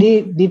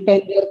 Jadi di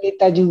vendor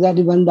kita juga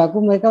di bahan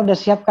baku mereka udah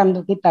siapkan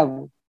untuk kita,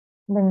 Bu.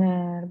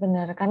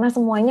 Benar. Karena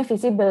semuanya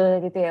visible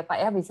gitu ya Pak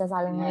ya, bisa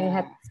saling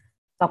melihat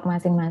stok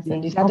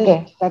masing-masing. Di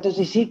satu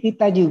sisi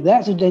kita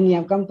juga sudah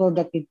menyiapkan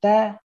produk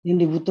kita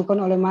yang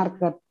dibutuhkan oleh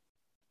market.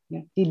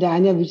 Tidak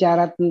hanya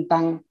bicara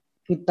tentang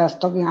kita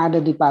stok yang ada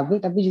di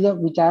pabrik, tapi juga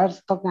bicara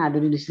stok yang ada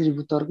di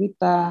distributor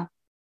kita,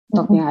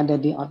 stok yang ada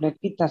di outlet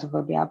kita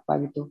seperti apa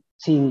gitu.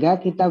 Sehingga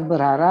kita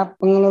berharap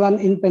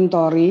pengelolaan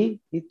inventory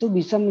itu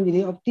bisa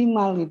menjadi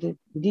optimal gitu.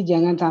 Jadi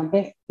jangan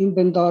sampai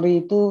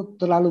inventory itu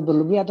terlalu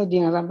berlebih atau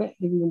jangan sampai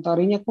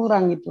inventory-nya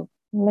kurang gitu.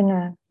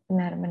 Benar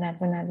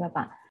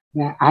Bapak.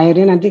 Nah,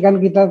 akhirnya nanti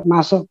kan kita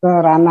masuk ke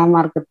ranah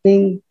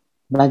marketing,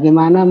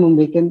 bagaimana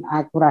membuat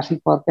akurasi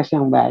forecast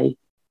yang baik.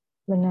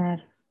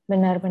 Benar.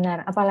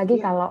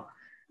 Apalagi kalau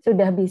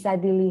sudah bisa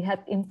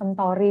dilihat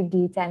inventory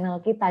di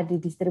channel kita,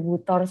 di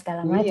distributor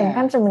segala macam,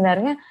 kan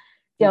sebenarnya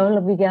jauh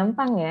lebih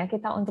gampang ya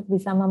kita untuk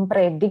bisa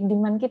mempredik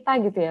demand kita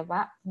gitu ya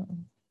Pak.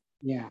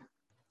 Ya.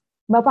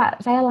 Bapak,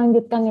 saya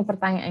lanjutkan nih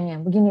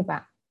pertanyaannya. Begini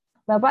Pak,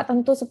 Bapak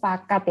tentu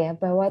sepakat ya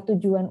bahwa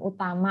tujuan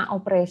utama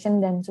operation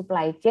dan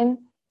supply chain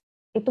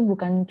itu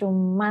bukan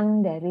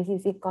cuman dari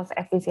sisi cost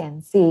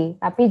efisiensi,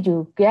 tapi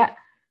juga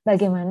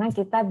bagaimana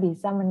kita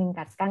bisa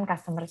meningkatkan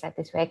customer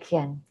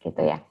satisfaction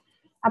gitu ya.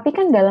 Tapi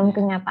kan dalam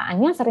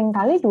kenyataannya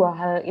seringkali dua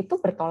hal itu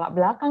bertolak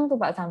belakang tuh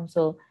Pak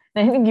Samsul.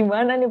 Nah ini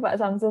gimana nih Pak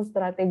Samsul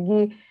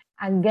strategi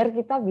agar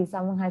kita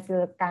bisa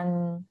menghasilkan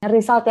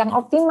result yang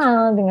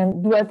optimal dengan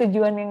dua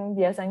tujuan yang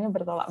biasanya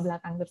bertolak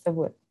belakang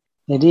tersebut?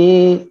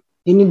 Jadi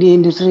ini di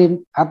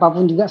industri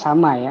apapun juga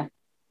sama ya.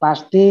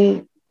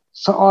 Pasti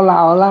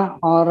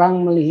seolah-olah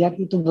orang melihat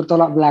itu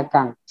bertolak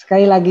belakang.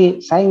 Sekali lagi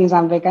saya ingin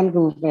sampaikan ke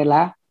Bu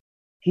Vela,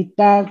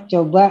 kita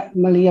coba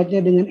melihatnya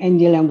dengan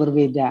angle yang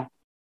berbeda.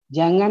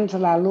 Jangan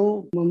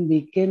selalu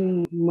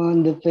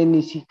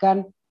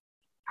mendefinisikan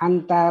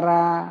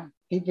antara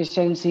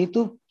efisiensi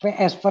itu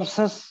PS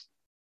versus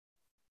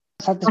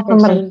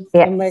satisfaction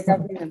yang mereka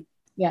punya.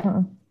 Ya.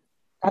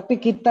 Tapi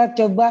kita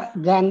coba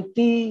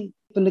ganti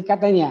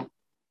pendekatannya.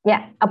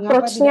 Ya,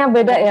 approach-nya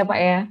beda ya Pak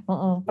ya.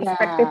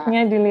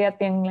 Perspektifnya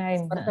dilihat yang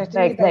lain.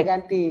 Perspektifnya kita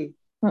ganti.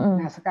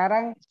 Nah,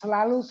 sekarang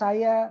selalu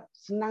saya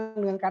senang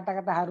dengan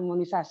kata-kata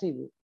harmonisasi,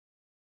 Bu.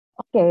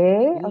 Oke,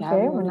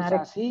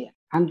 harmonisasi menarik.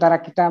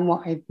 Antara kita mau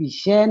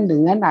efisien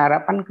dengan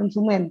harapan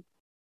konsumen.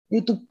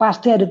 Itu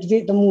pasti ada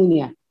titik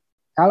temunya.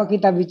 Kalau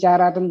kita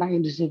bicara tentang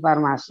industri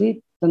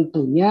farmasi,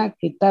 tentunya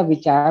kita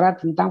bicara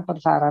tentang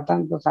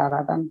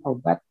persyaratan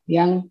obat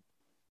yang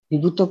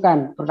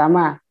dibutuhkan.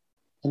 Pertama,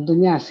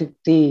 tentunya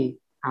safety,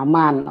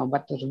 aman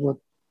obat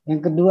tersebut.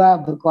 Yang kedua,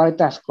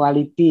 berkualitas,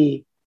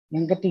 quality.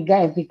 Yang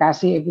ketiga,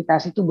 efikasi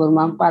itu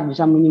bermanfaat,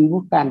 bisa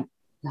menyembuhkan.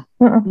 Nah,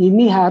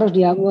 ini harus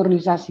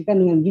diharmonisasikan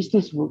dengan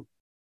bisnis, Bu.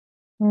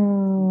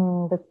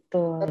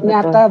 Betul.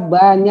 Ternyata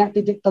banyak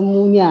titik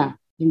temunya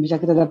yang bisa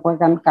kita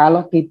dapatkan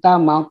kalau kita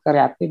mau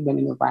kreatif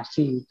dan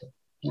inovasi. Gitu.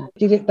 Nah,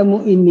 titik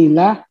temu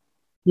inilah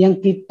yang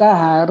kita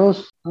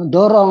harus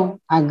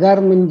dorong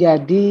agar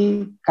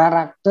menjadi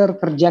karakter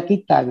kerja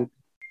kita. Gitu.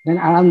 Dan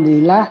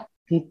alhamdulillah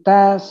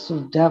kita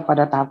sudah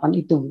pada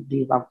tahapan itu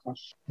di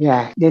Papos.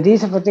 Ya, jadi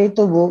seperti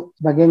itu Bu.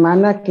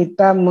 Bagaimana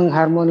kita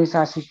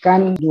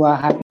mengharmonisasikan dua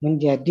hal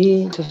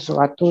menjadi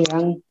sesuatu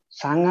yang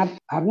sangat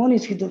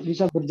harmonis gitu,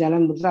 bisa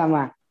berjalan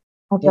bersama.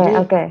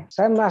 Jadi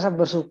saya merasa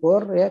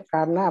bersyukur ya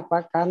karena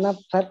apa? Karena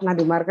saya pernah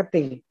di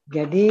marketing.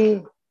 Jadi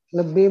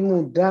lebih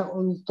mudah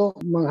untuk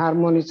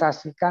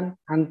mengharmonisasikan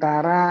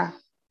antara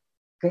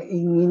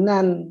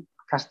keinginan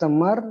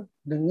customer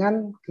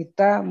dengan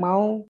kita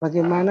mau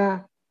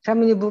bagaimana. Saya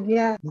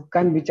menyebutnya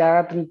bukan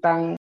bicara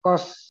tentang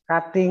cost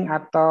cutting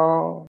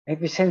atau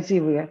efisiensi,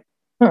 Bu ya.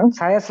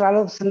 Saya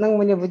selalu senang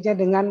menyebutnya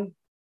dengan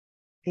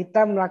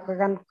kita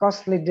melakukan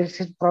cost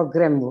leadership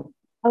program, Bu.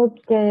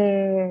 Oke.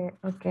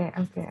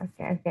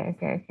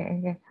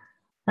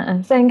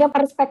 Sehingga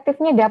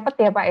perspektifnya dapat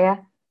ya Pak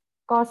ya.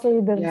 Cost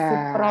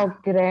leadership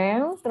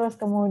program, terus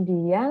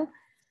kemudian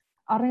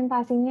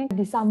orientasinya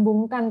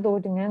disambungkan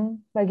tuh dengan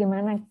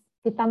bagaimana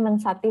kita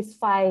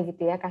mensatisfy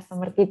gitu ya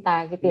customer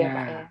kita gitu ya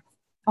Pak ya.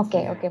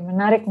 Oke,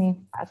 menarik nih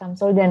Pak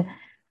Samsul, dan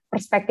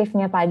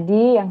perspektifnya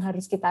tadi yang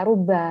harus kita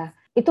rubah.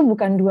 Itu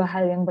bukan dua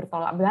hal yang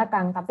bertolak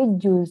belakang, tapi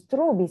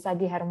justru bisa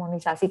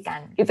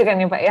diharmonisasikan. Gitu kan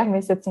ya Pak ya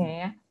message-nya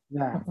ya.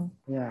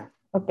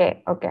 Oke.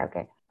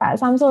 Pak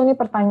Samsul, ini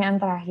pertanyaan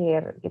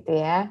terakhir gitu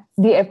ya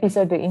di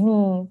episode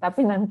ini.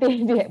 Tapi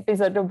nanti di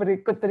episode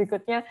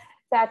berikutnya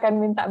saya akan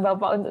minta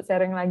Bapak untuk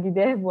sharing lagi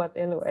deh buat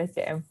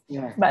LOSCM.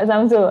 Pak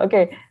Samsul,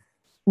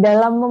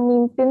 dalam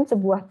memimpin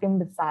sebuah tim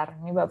besar,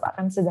 ini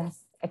Bapak kan sudah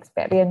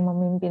experience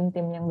memimpin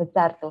tim yang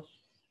besar tuh.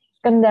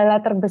 Kendala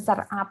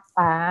terbesar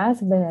apa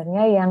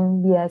sebenarnya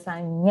yang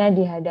biasanya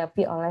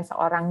dihadapi oleh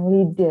seorang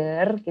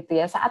leader gitu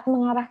ya saat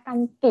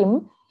mengarahkan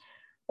tim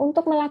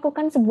untuk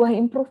melakukan sebuah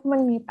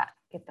improvement nih Pak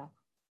gitu?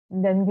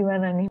 Dan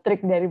gimana nih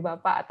trik dari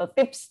Bapak atau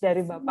tips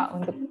dari Bapak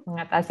untuk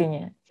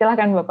mengatasinya?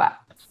 Silakan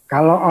Bapak.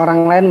 Kalau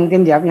orang lain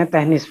mungkin jawabnya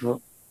teknis,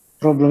 Bu.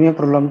 Problemnya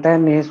problem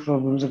teknis,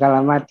 problem segala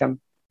macam.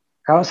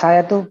 Kalau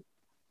saya tuh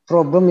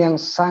problem yang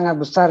sangat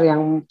besar,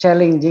 yang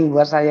challenging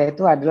buat saya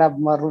itu adalah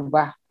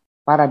merubah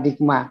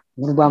paradigma,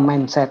 merubah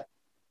mindset.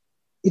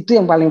 Itu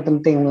yang paling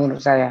penting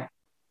menurut saya.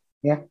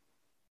 Ya,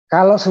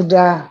 kalau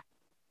sudah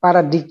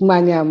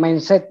paradigmanya,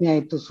 mindsetnya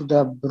itu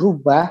sudah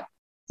berubah,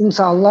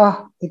 insya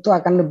Allah itu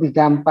akan lebih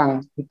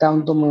gampang kita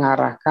untuk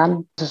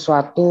mengarahkan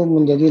sesuatu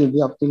menjadi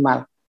lebih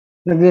optimal.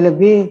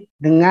 Lebih-lebih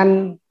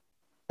dengan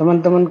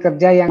teman-teman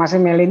kerja yang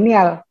masih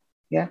milenial,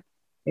 ya.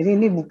 Jadi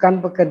ini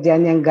bukan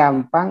pekerjaan yang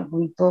gampang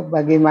untuk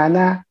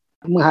bagaimana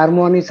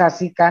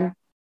mengharmonisasikan,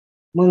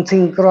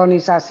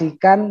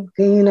 mensinkronisasikan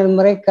keinginan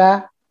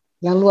mereka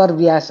yang luar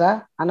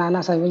biasa.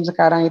 Anak-anak saya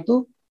sekarang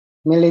itu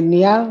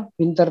milenial,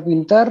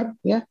 pinter-pinter,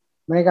 ya,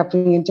 mereka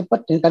ingin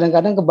cepat dan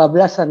kadang-kadang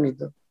kebablasan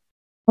itu.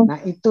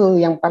 Nah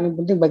itu yang paling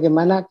penting,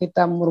 bagaimana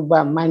kita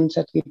merubah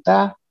mindset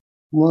kita,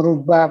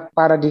 merubah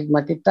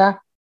paradigma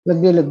kita,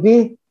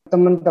 lebih-lebih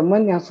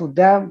teman-teman yang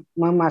sudah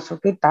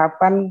memasuki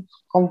tahapan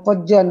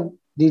comfort zone,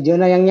 di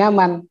zona yang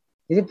nyaman.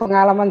 Jadi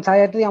pengalaman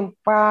saya itu yang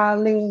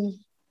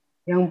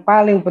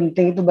paling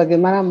penting itu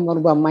bagaimana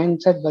merubah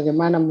mindset,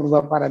 bagaimana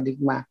merubah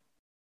paradigma.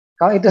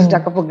 Kalau itu sudah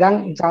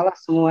kepegang, insya Allah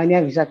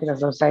semuanya bisa kita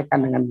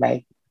selesaikan dengan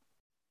baik.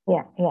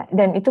 Ya, ya.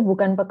 Dan itu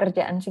bukan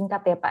pekerjaan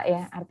singkat ya Pak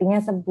ya.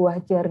 Artinya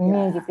sebuah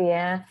journey gitu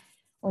ya.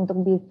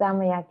 Untuk bisa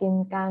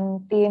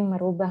meyakinkan tim,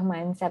 merubah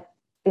mindset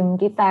tim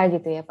kita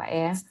gitu ya Pak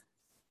ya.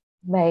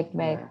 Baik,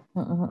 baik. Ya.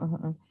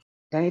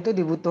 Dan itu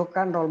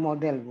dibutuhkan role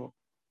model, Bu.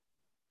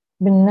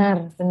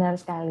 Benar, benar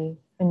sekali.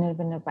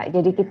 Benar-benar Pak.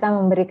 Jadi kita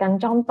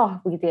memberikan contoh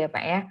begitu ya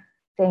Pak ya.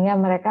 Sehingga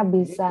mereka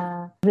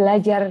bisa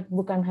belajar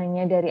bukan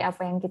hanya dari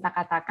apa yang kita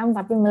katakan,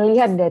 tapi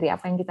melihat dari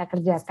apa yang kita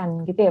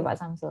kerjakan gitu ya Pak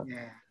Samsul.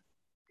 Ya.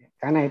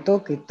 Karena itu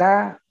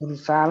kita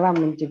berusaha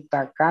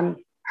menciptakan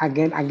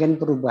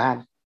agen-agen perubahan,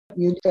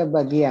 unit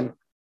bagian,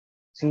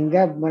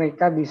 sehingga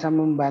mereka bisa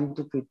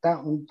membantu kita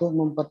untuk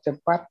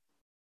mempercepat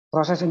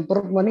proses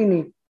improvement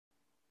ini.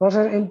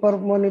 Proses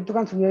improvement itu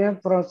kan sebenarnya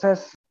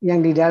proses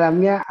yang di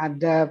dalamnya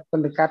ada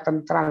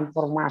pendekatan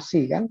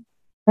transformasi kan.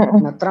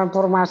 Nah,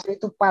 transformasi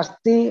itu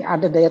pasti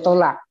ada daya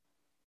tolak.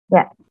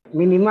 Ya.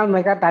 Minimal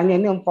mereka tanya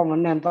ini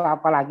komponen atau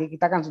apalagi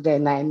kita kan sudah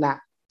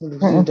enak-enak.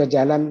 Sudah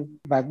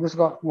jalan bagus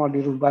kok, mau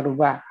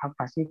dirubah-rubah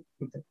apa sih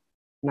gitu.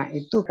 Nah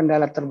itu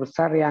kendala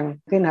terbesar yang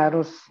mungkin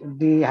harus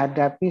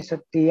dihadapi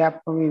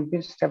setiap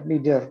pemimpin, setiap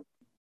leader.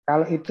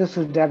 Kalau itu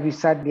sudah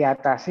bisa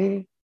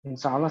diatasi,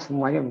 insya Allah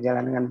semuanya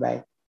berjalan dengan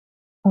baik.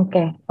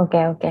 Oke.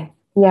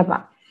 Iya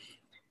Pak.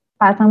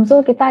 Pak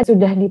Samsul, kita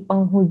sudah di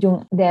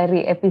penghujung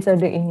dari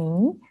episode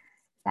ini.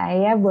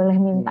 Saya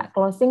boleh minta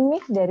closing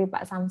nih dari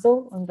Pak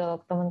Samsul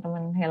untuk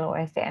teman-teman Hello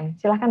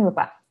SCM. Silahkan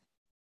Bapak.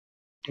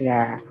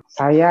 Ya,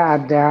 saya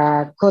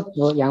ada quote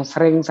Bu, yang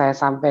sering saya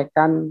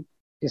sampaikan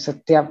di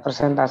setiap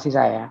presentasi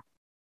saya.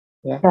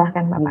 Ya.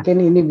 Silahkan Bapak. Mungkin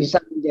ini bisa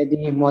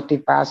menjadi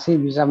motivasi,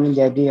 bisa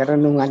menjadi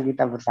renungan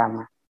kita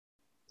bersama.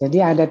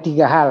 Jadi ada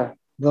 3 hal,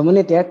 2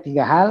 menit ya,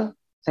 3 hal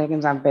saya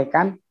ingin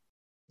sampaikan.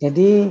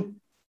 Jadi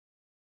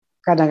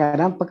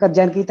kadang-kadang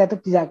pekerjaan kita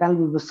itu tidak akan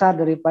lebih besar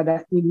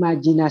daripada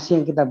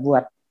imajinasi yang kita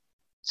buat.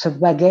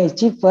 Sebagai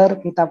achiever,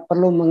 kita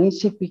perlu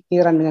mengisi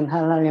pikiran dengan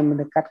hal-hal yang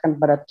mendekatkan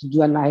pada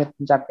tujuan akhir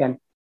pencapaian.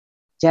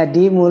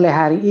 Jadi mulai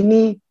hari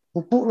ini,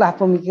 pupuklah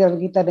pemikiran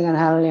kita dengan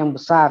hal yang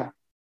besar,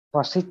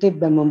 positif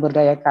dan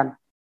memberdayakan.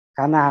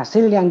 Karena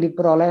hasil yang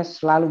diperoleh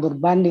selalu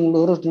berbanding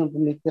lurus dengan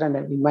pemikiran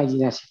dan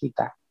imajinasi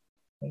kita.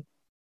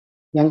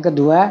 Yang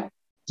kedua,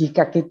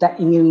 jika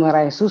kita ingin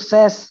meraih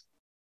sukses,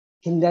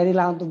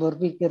 hindarilah untuk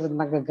berpikir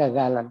tentang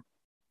kegagalan.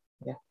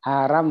 Ya,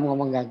 haram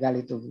ngomong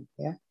gagal itu.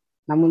 Ya.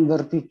 Namun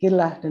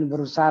berpikirlah dan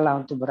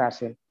berusahalah untuk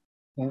berhasil.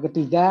 Yang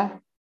ketiga,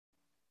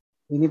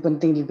 ini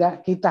penting juga,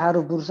 kita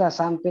harus berusaha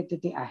sampai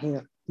titik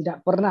akhir.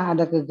 Tidak pernah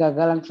ada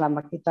kegagalan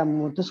selama kita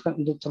memutuskan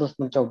untuk terus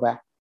mencoba.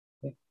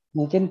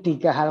 Mungkin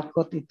 3 hal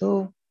quote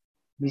itu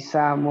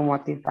bisa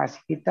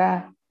memotivasi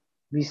kita,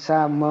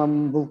 bisa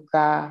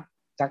membuka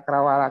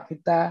cakrawala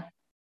kita,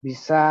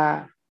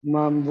 bisa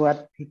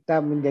membuat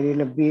kita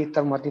menjadi lebih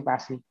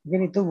termotivasi.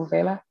 Mungkin itu Bu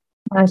Vela.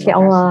 Masya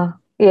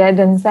Allah. Ya,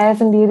 dan saya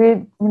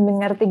sendiri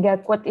mendengar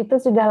 3 quote itu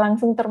sudah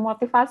langsung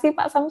termotivasi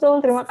Pak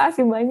Samsul. Terima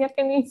kasih banyak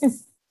ini.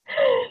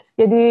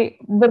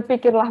 Jadi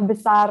berpikirlah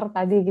besar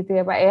tadi gitu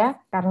ya Pak ya,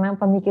 karena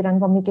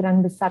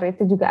pemikiran-pemikiran besar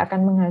itu juga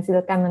akan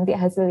menghasilkan nanti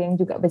hasil yang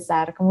juga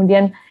besar.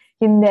 Kemudian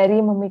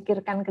hindari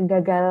memikirkan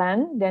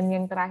kegagalan, dan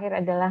yang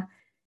terakhir adalah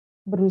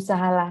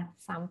berusahalah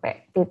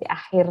sampai titik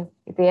akhir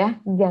gitu ya.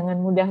 Jangan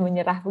mudah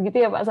menyerah,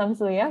 begitu ya Pak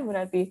Samsul ya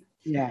berarti.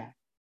 Ya.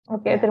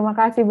 Oke, terima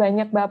kasih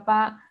banyak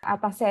Bapak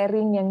atas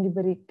sharing yang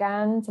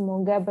diberikan.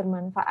 Semoga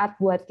bermanfaat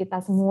buat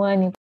kita semua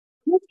nih.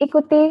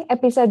 Ikuti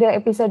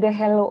episode-episode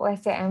Hello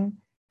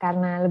OSCM.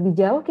 Karena lebih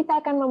jauh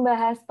kita akan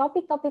membahas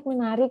topik-topik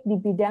menarik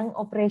di bidang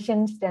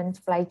operations dan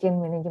supply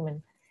chain management.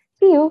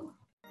 See you!